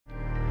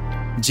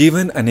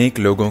जीवन अनेक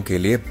लोगों के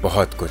लिए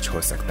बहुत कुछ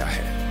हो सकता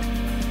है।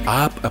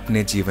 आप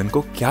अपने जीवन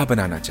को क्या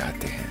बनाना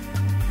चाहते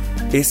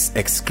हैं? इस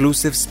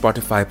एक्सक्लूसिव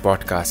स्पॉटिफाई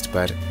पॉडकास्ट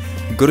पर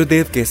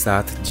गुरुदेव के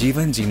साथ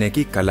जीवन जीने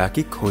की कला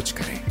की खोज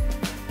करें।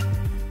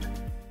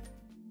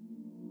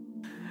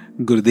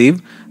 गुरुदेव,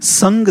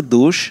 संग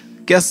दोष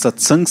क्या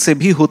सत्संग से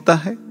भी होता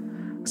है?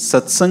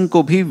 सत्संग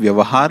को भी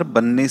व्यवहार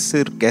बनने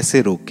से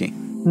कैसे रोकें?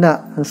 ना,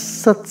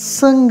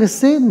 सत्संग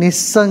से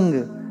निस्संग,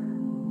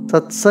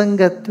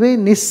 सत्संगत्वे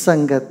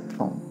निस्संगत्वम।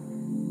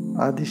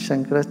 आदि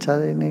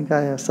शंकराचार्य ने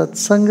गाया,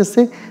 सत्संग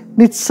से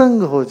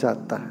निस्संग हो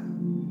जाता है,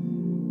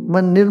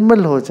 मन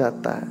निर्मल हो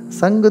जाता है,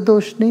 संग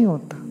दोष नहीं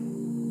होता।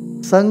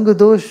 संग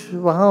दोष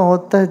वहाँ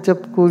होता है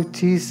जब कोई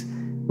चीज,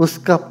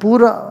 उसका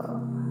पूरा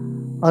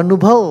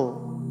अनुभव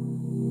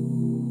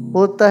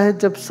होता है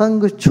जब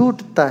संग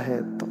छूटता है।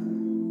 तो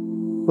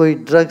कोई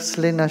ड्रग्स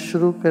लेना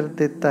शुरू कर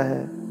देता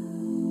है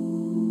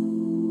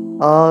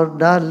और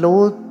ना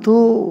लो तो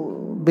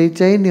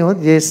बेचैनी हो,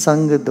 ये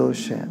संग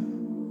दोष है।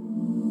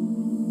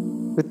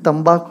 कोई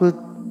तंबाकू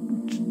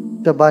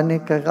चबाने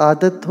का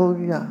आदत हो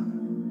गया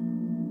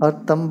और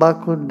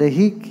तंबाकू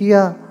नहीं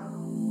किया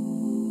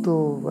तो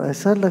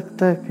ऐसा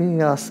लगता है कि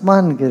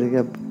आसमान गिर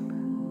गया,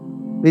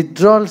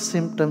 विड्रॉल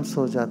सिम्टम्स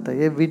हो जाता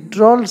है। ये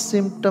विड्रॉल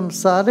सिम्टम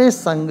सारे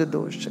संग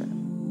दोष है।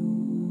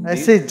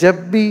 ऐसे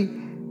जब भी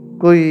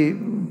कोई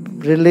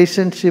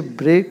रिलेशनशिप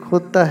ब्रेक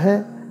होता है,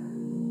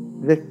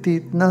 व्यक्ति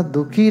इतना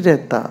दुखी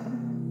रहता,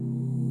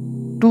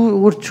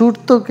 छूट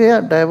तो गया,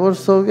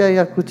 डाइवोर्स हो गया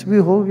या कुछ भी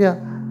हो गया,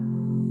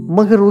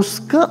 मगर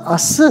उसका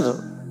असर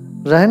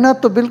रहना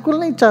तो बिल्कुल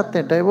नहीं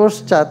चाहते।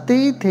 डाइवोर्स चाहते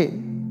ही थे,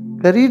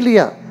 कर ही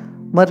लिया,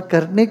 मगर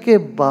करने के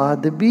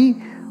बाद भी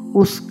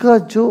उसका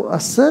जो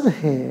असर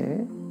है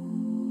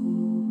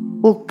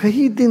वो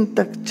कई दिन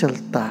तक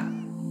चलता है।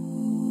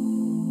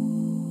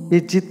 ये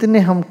जितने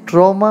हम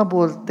ट्रॉमा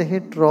बोलते हैं,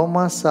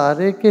 ट्रॉमा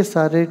सारे के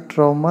सारे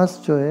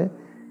ट्रॉमास जो है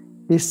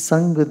ये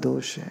संग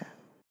दोष है।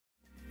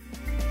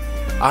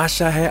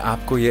 आशा है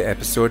आपको ये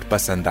एपिसोड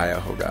पसंद आया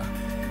होगा।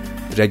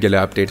 रेगुलर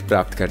अपडेट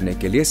प्राप्त करने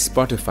के लिए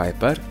स्पॉटिफाई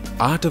पर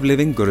आर्ट ऑफ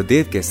लिविंग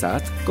गुरुदेव के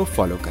साथ को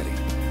फॉलो करें।